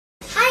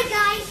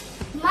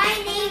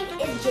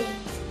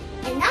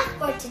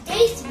for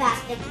today's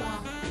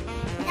basketball.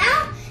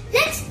 Now,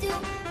 let's do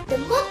the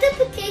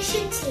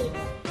multiplication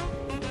table.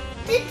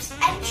 Tips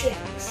and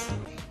tricks.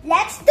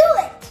 Let's do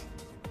it!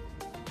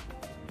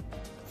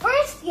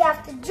 First, you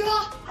have to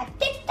draw a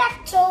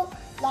tic-tac-toe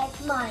like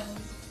mine.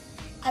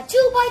 A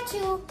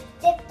 2x2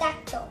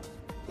 tic-tac-toe.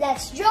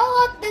 Let's draw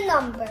out the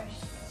numbers.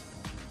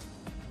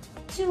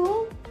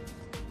 2,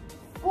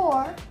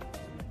 4,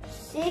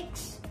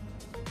 6,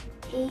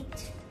 8,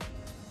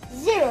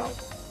 0.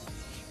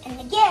 And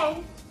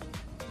again,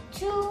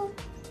 2,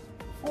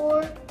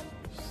 4,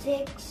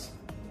 6,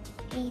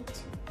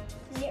 8,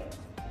 0.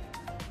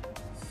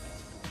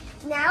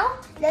 Now,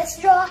 let's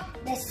draw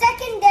the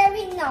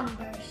secondary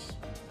numbers.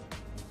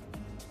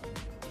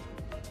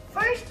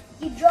 First,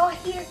 you draw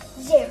here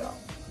 0.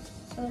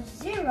 So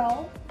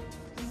 0,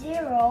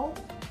 0,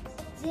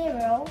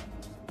 0,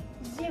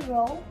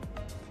 0,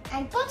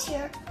 and put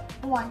here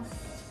 1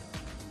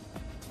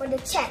 for the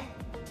 10.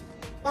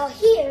 Now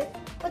here,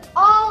 put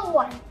all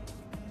 1.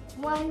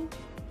 1,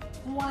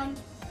 1,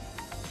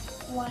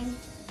 1,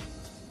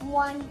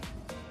 1,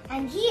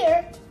 and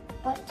here,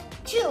 put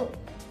 2.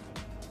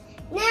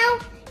 Now,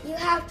 you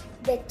have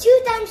the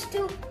 2 times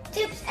 2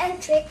 tips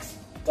and tricks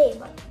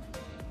table.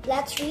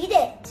 Let's read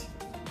it.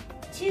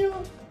 2,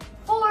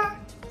 4,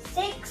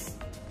 6,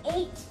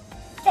 8,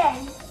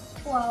 10,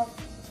 12,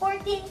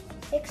 14,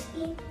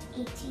 16,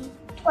 18,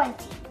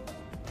 20.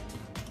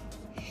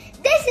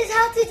 This is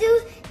how to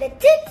do the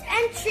tips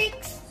and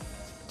tricks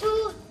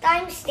 2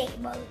 times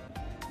table.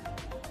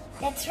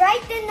 Let's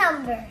write the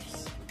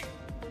numbers.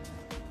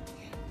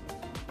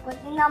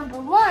 Put the number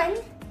 1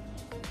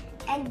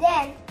 and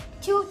then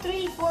 2,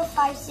 3, 4,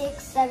 5,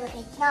 6, 7,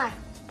 8, 9.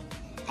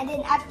 And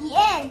then at the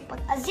end, put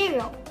a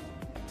 0.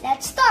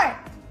 Let's start.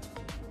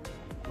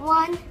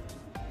 1,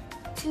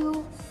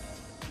 2,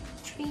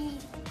 3,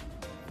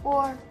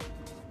 4,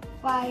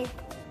 5,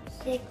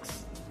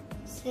 6,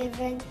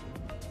 7,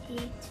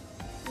 8,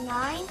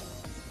 9,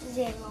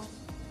 0.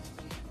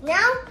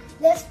 Now,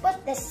 let's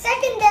put the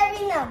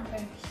secondary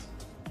numbers.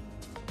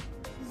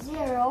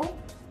 0,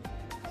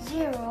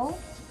 0,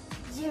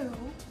 0.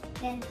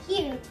 Then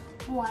here,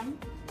 1,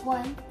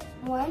 1,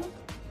 1.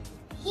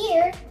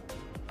 Here,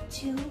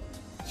 2,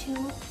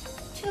 2,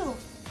 2.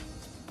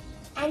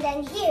 And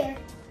then here,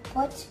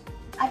 put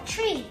a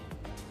 3.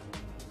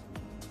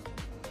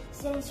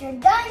 Since you're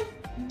done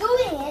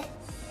doing it,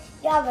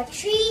 you have a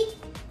 3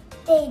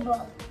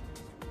 table.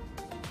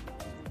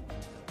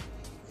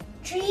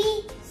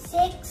 3,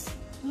 6,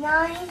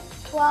 9,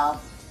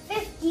 12,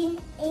 15,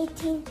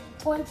 18,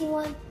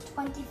 21,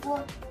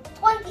 24,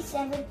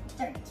 27,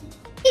 30.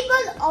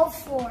 Table of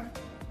 4.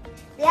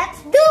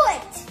 Let's do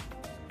it!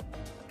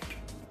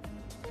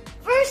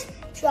 First,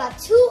 draw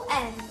 2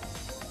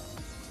 ends.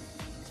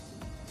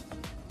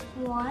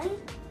 1,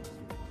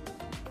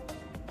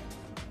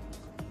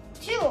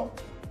 2.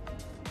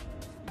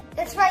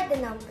 Let's write the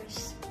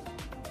numbers.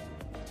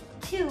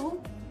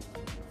 2,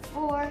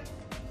 4,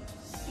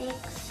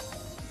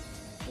 6,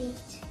 8,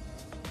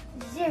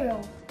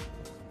 0.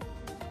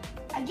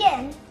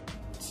 Again,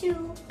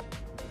 2,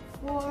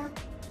 4,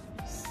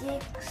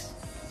 6,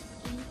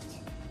 8,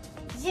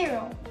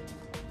 0.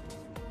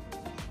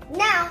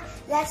 Now,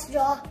 let's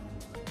draw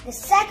the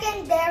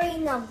secondary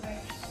numbers.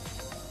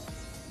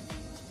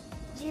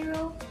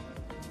 0,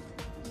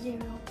 0,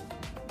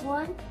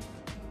 1,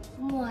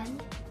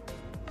 1,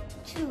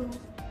 2,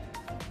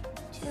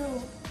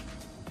 2,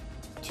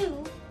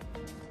 2,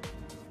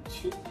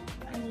 2,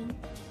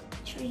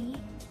 3,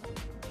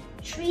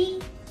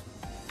 3,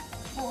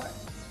 4.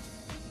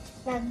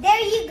 Now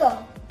there you go.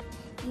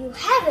 You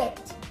have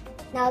it.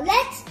 Now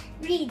let's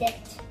read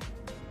it.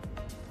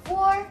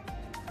 4,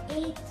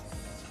 8,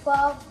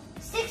 12,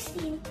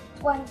 16,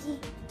 20,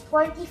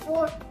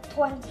 24,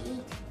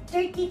 28,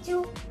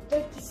 32,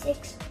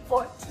 36,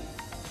 40.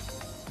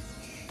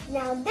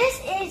 Now this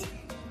is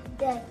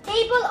the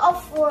table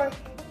of 4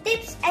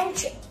 tips and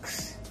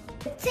tricks.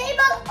 The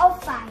table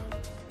of 5.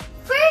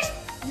 First,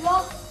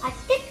 draw a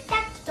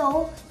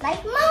tic-tac-toe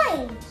like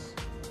mine.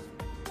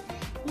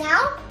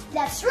 Now,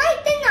 let's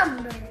write the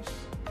numbers.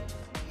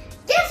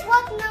 Guess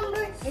what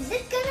number is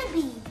it gonna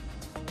be?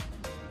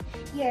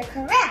 You're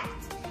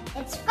correct.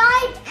 It's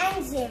 5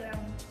 and 0.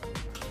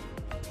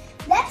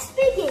 Let's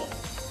begin.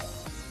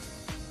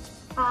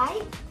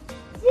 5,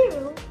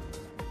 0,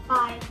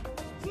 5,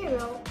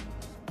 0,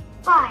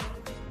 5.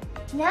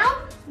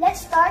 Now,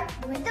 let's start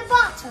with the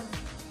bottom,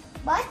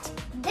 but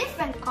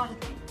different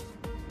content.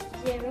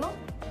 0,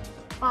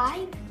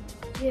 5,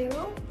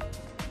 0,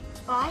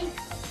 5,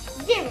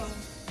 0.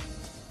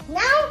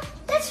 Now,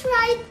 let's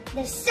write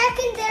the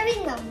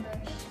secondary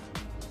numbers.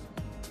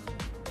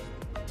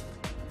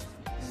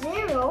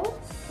 0,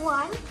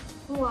 1,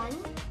 1,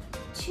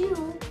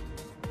 2,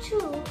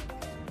 2,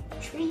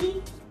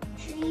 3,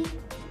 3,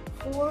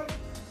 4,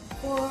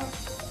 4,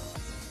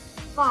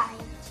 5.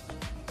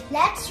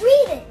 Let's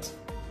read it.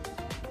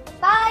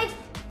 5,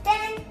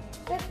 10,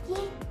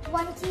 15,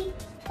 20,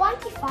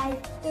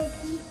 25,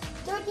 30,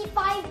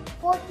 35,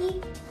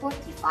 40,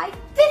 45,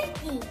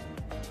 50.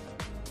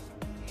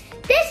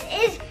 This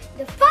is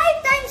the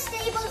 5 times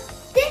table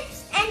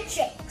tips and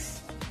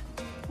tricks.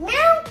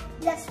 Now,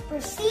 let's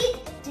proceed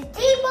to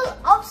table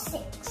of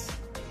 6.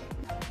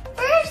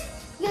 First,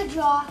 you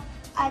draw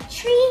a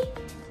 3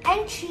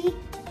 and 3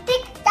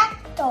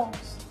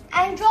 tic-tac-toes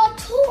and draw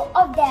 2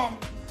 of them.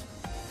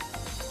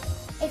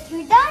 If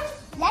you're done,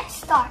 let's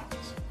start.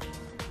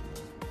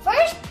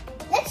 First,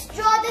 let's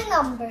draw the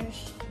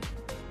numbers.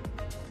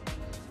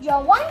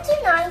 Draw 1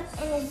 to 9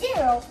 and a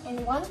 0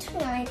 and 1 to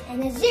 9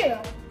 and a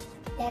 0.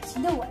 Let's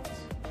do it.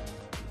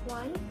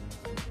 1,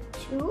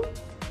 2,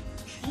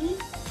 3,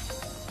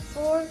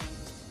 4,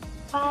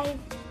 5,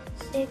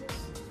 6,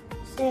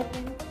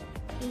 7,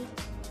 8,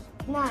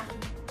 9,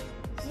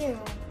 0.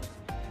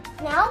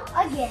 Now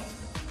again.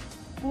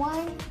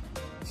 1,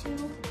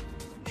 2,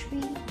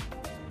 3,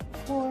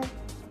 4,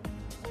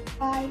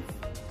 5,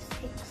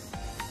 6,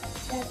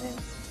 7,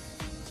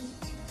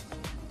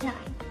 8, 9.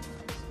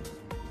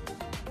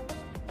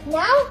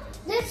 Now,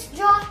 let's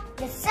draw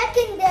the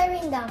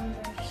secondary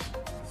numbers.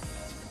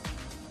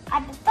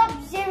 At the top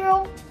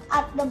 0,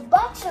 at the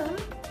bottom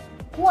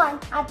 1,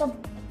 at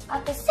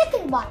the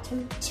second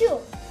bottom 2.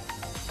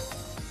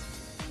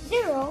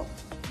 0,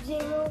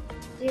 0,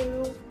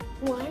 0,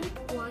 1,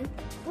 1,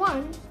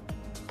 1,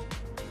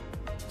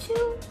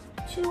 2,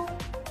 2,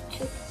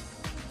 2.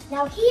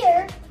 Now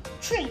here,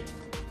 3.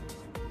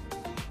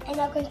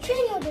 And I'll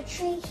continue the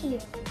 3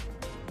 here.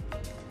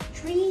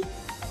 3,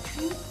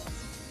 3,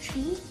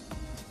 3,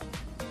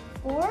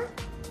 4,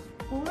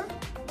 4,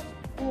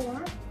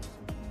 4,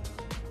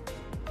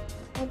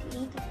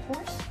 48 of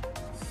course,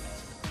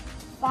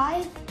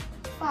 5,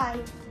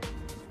 5,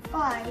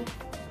 5,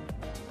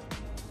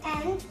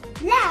 and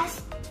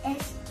last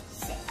is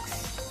 6.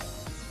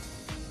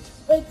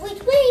 Wait,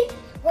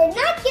 we're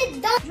not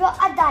yet done. Draw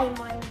a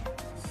diamond.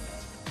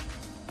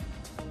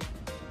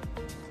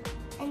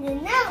 And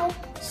then now,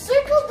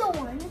 circle the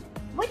one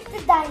which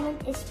the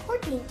diamond is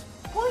pointing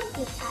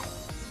at.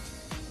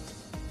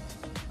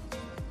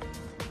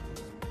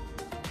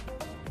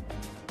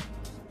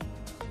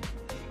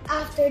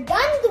 After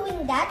done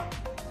doing that,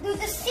 do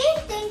the same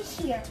thing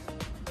here.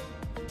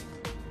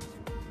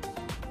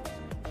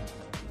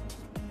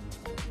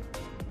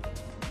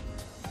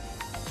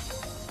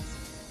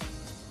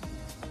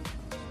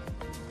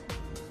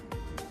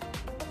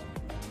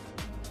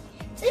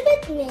 It's a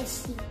bit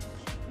messy,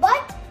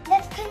 but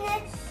let's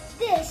connect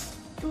this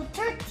to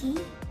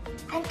 30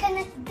 and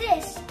connect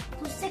this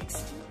to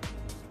 60.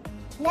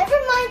 Never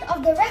mind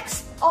of the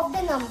rest of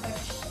the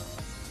numbers.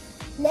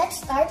 Let's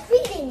start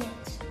reading it.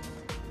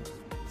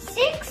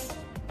 6,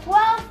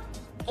 12,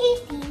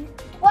 18,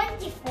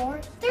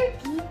 24,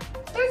 30,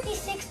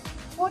 36,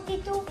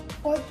 42,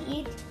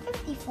 48,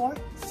 54,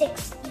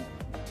 60.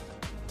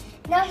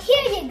 Now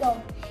here you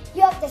go.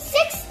 You have the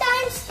 6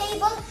 times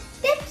table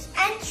tips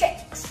and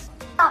tricks.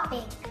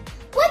 Topic.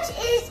 What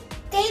is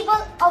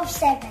table of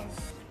 7?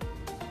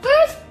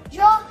 First,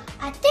 draw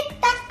a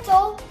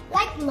tic-tac-toe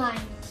like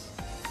mine.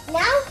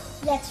 Now,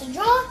 let's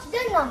draw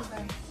the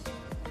numbers.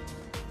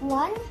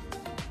 1,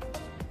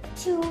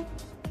 2,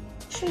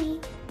 3,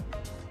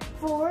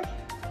 4,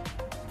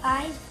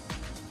 5,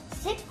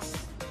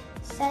 6,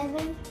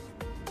 7,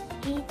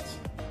 8,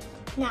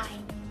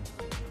 9.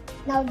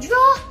 Now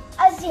draw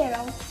a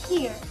 0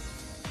 here.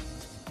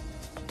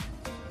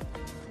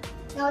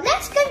 Now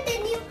let's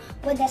continue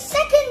with the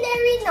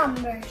secondary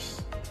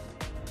numbers.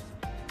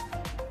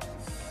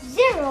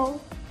 0,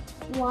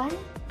 1,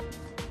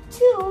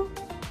 2,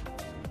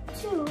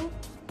 2,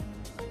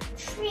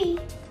 3,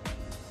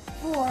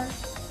 4,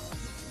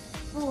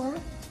 4,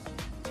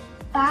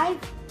 5,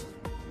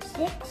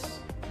 6,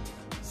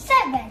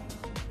 7.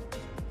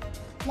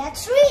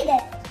 Let's read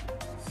it.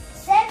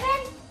 7,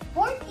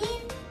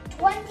 14,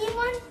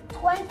 21,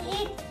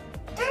 28,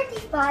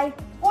 35,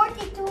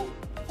 42,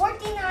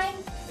 49,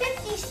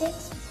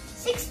 56,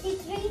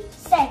 63,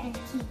 70.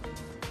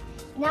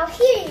 Now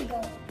here you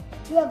go.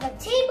 You have a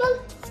table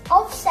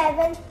of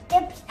 7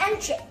 tips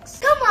and tricks.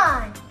 Come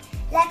on,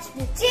 let's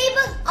do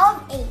table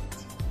of 8.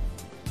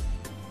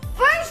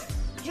 First,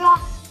 draw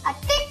a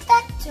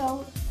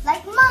tic-tac-toe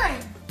like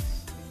mine.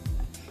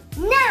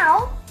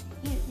 Now,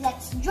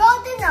 let's draw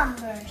the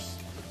numbers.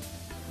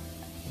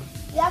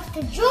 You have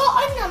to draw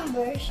our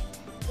numbers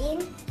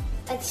in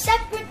a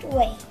separate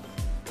way.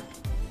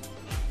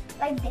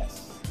 Like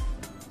this.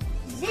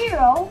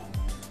 0,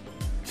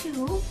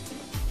 2,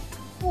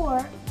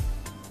 4,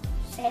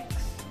 6,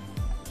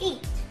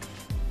 8.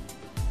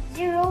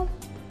 0,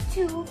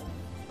 2,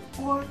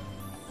 4,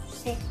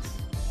 6.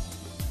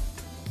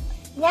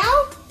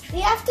 Now, we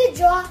have to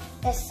draw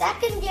the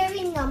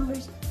secondary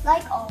numbers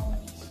like always.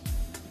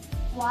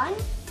 1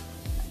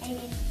 and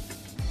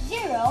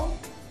 0,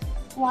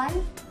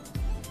 1,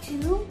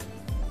 2,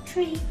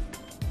 3,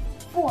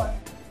 4.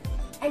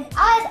 And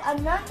add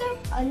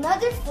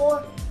another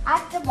 4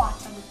 at the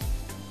bottom.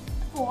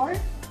 4,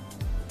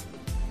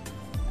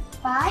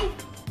 5,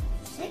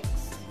 6,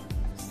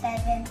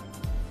 7,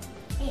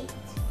 8.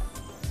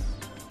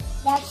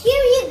 Now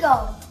here you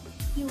go.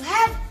 You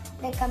have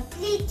the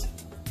complete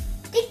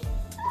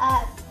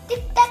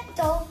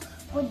tic-tac-toe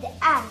with the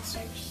ants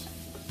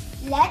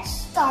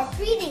let's start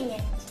reading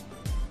it.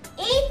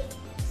 8,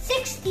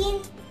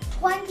 16,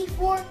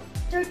 24,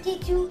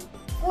 32,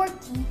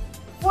 40,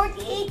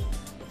 48,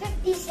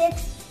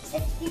 56,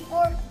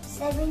 64,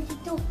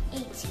 72,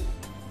 80.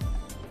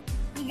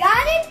 You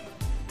got it?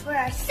 For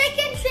our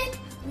second trick,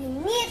 we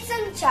need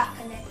some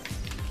chocolate.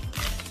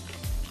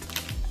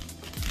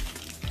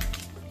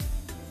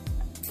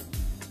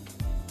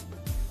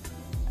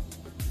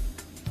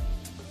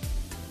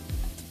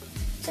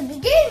 To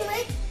begin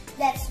with,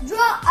 let's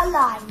draw a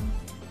line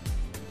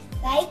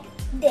like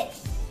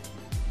this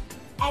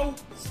and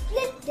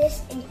split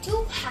this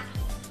into half.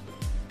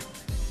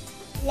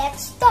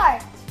 Let's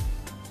start.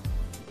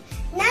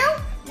 Now,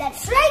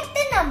 let's write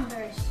the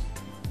numbers.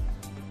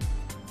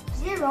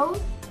 0,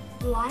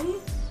 1,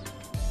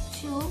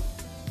 2,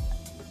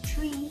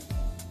 3,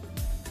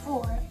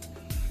 4,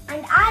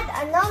 and add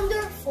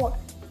another 4.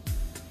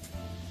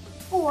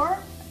 4,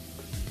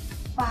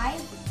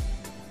 5,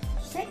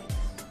 6,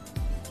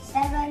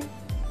 7,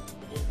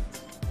 8.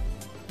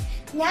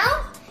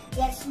 Now,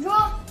 let's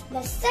draw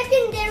the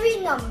secondary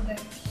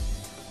numbers,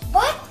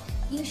 but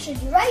you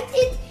should write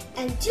it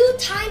in 2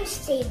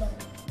 times table.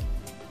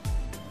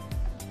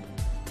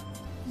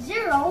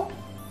 0,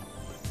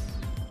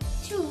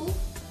 2,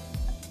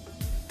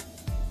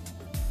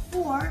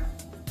 4,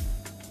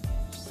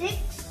 6,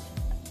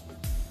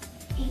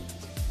 8.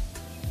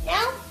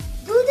 Now,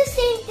 do the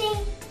same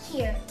thing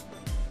here.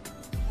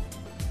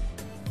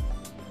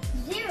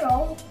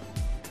 0,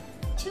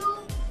 2,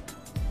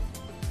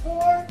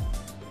 4,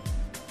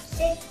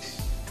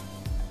 6,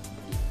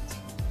 8.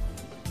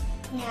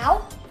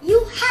 Now,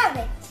 you have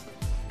it.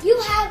 You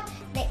have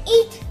the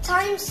 8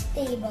 times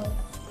table.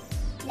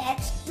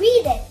 Let's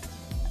read it.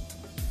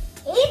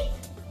 8,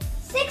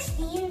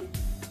 16,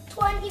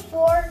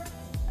 24,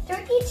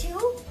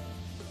 32,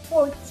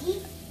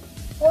 40,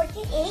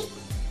 48,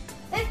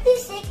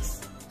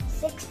 56,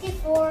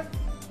 64,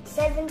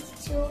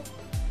 72,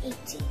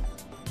 80.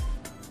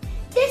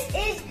 This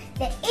is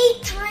the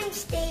 8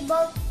 times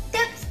table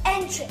tips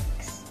and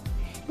tricks.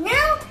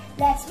 Now,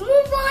 let's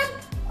move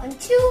on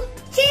to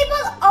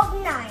table of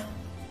 9.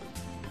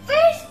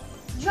 First,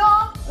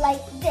 draw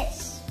like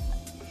this.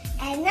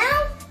 And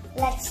now,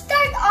 let's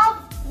start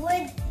off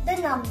with the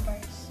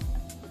numbers.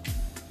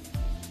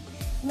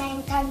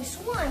 9 times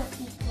 1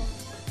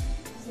 equals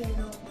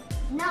 0,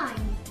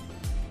 9.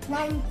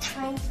 9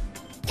 times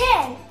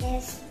 10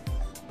 is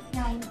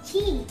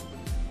 19.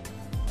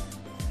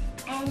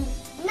 And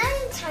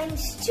 9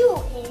 times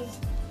 2 is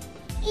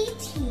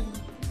 18.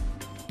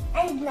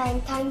 And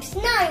 9 times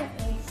 9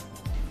 is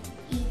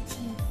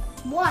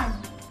 81.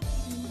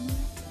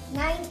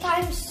 9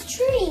 times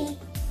 3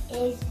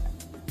 is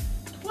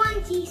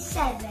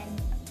 27.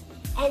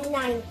 And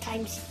 9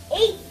 times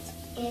 8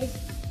 is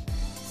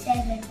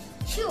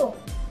 72.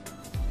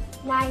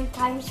 9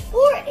 times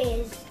 4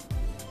 is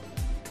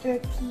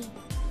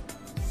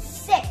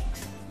 36.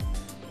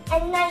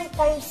 And 9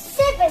 times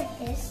 7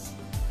 is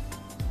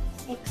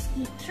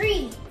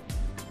 63.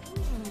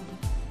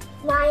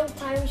 9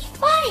 times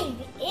 5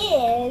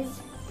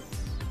 is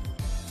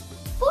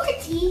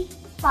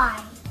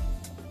 45.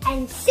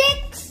 And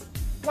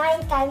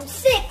 9 times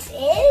 6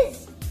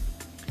 is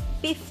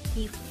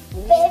 54.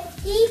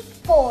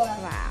 54.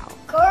 Wow.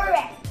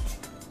 Correct.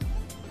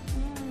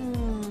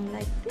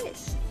 Like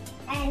this.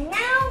 And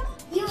now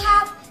you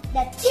have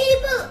the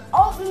table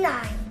of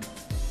 9.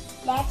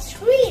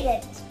 Let's read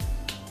it.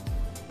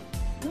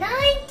 9,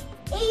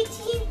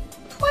 18,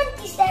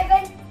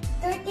 27,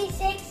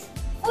 36,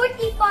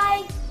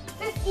 45,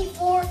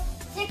 54,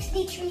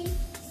 63,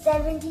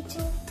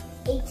 72,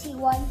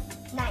 81,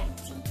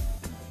 90.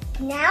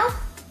 Now,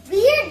 we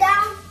are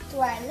down to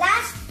our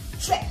last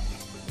trick,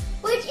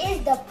 which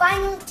is the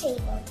final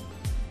table.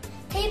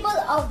 Table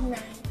of 9.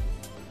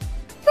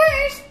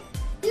 First,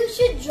 you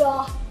should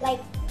draw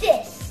like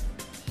this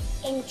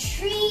in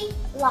 3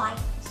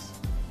 lines.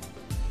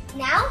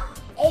 Now,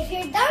 if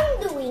you're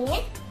done doing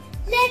it,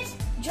 let's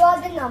draw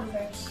the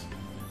numbers.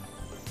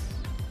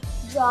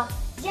 Draw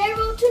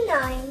 0 to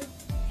 9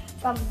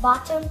 from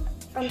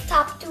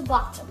top to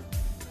bottom.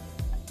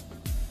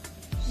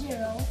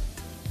 0,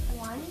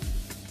 1,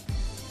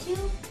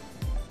 2,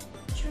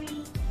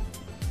 3,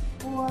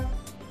 4,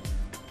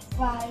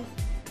 5,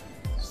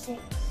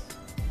 6,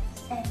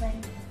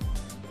 7,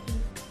 8,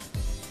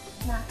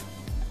 9.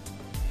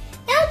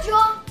 Now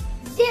draw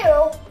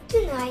 0 to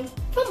 9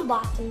 from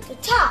bottom to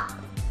top.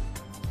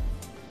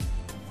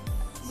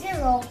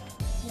 0,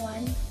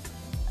 1,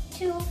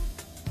 2,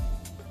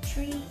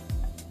 3,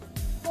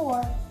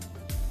 4,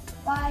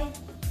 5,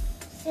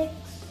 6,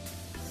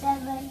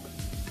 7,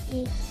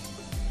 8,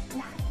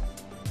 9.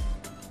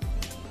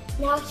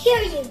 Now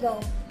here you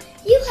go.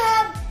 You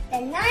have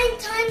the 9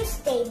 times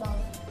table.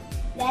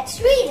 Let's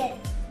read it.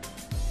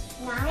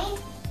 9,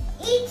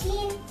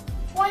 18,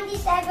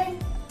 27,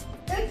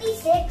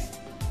 36,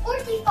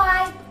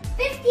 45,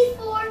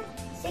 54,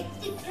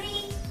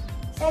 63,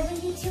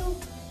 72,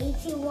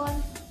 81,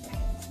 90.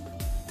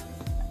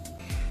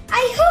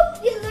 I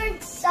hope you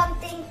learned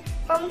something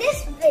from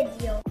this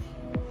video.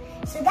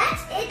 So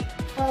that's it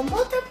for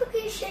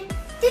multiplication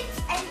tips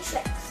and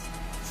tricks.